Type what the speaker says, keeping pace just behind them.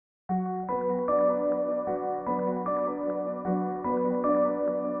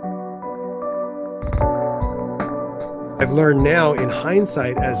I've learned now in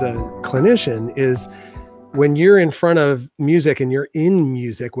hindsight as a clinician is when you're in front of music and you're in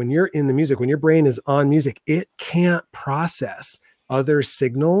music, when you're in the music, when your brain is on music, it can't process other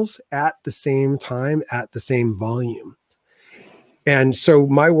signals at the same time, at the same volume. And so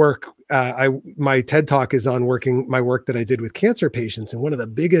my work, my TED Talk is on my work that I did with cancer patients. And one of the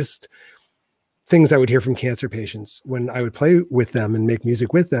biggest things I would hear from cancer patients when I would play with them and make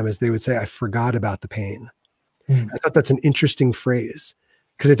music with them is they would say, I forgot about the pain. I thought that's an interesting phrase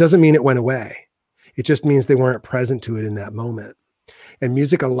because it doesn't mean it went away. It just means they weren't present to it in that moment. And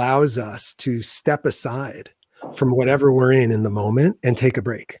music allows us to step aside from whatever we're in the moment and take a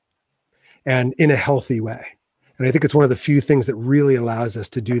break, and in a healthy way. And I think it's one of the few things that really allows us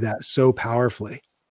to do that so powerfully.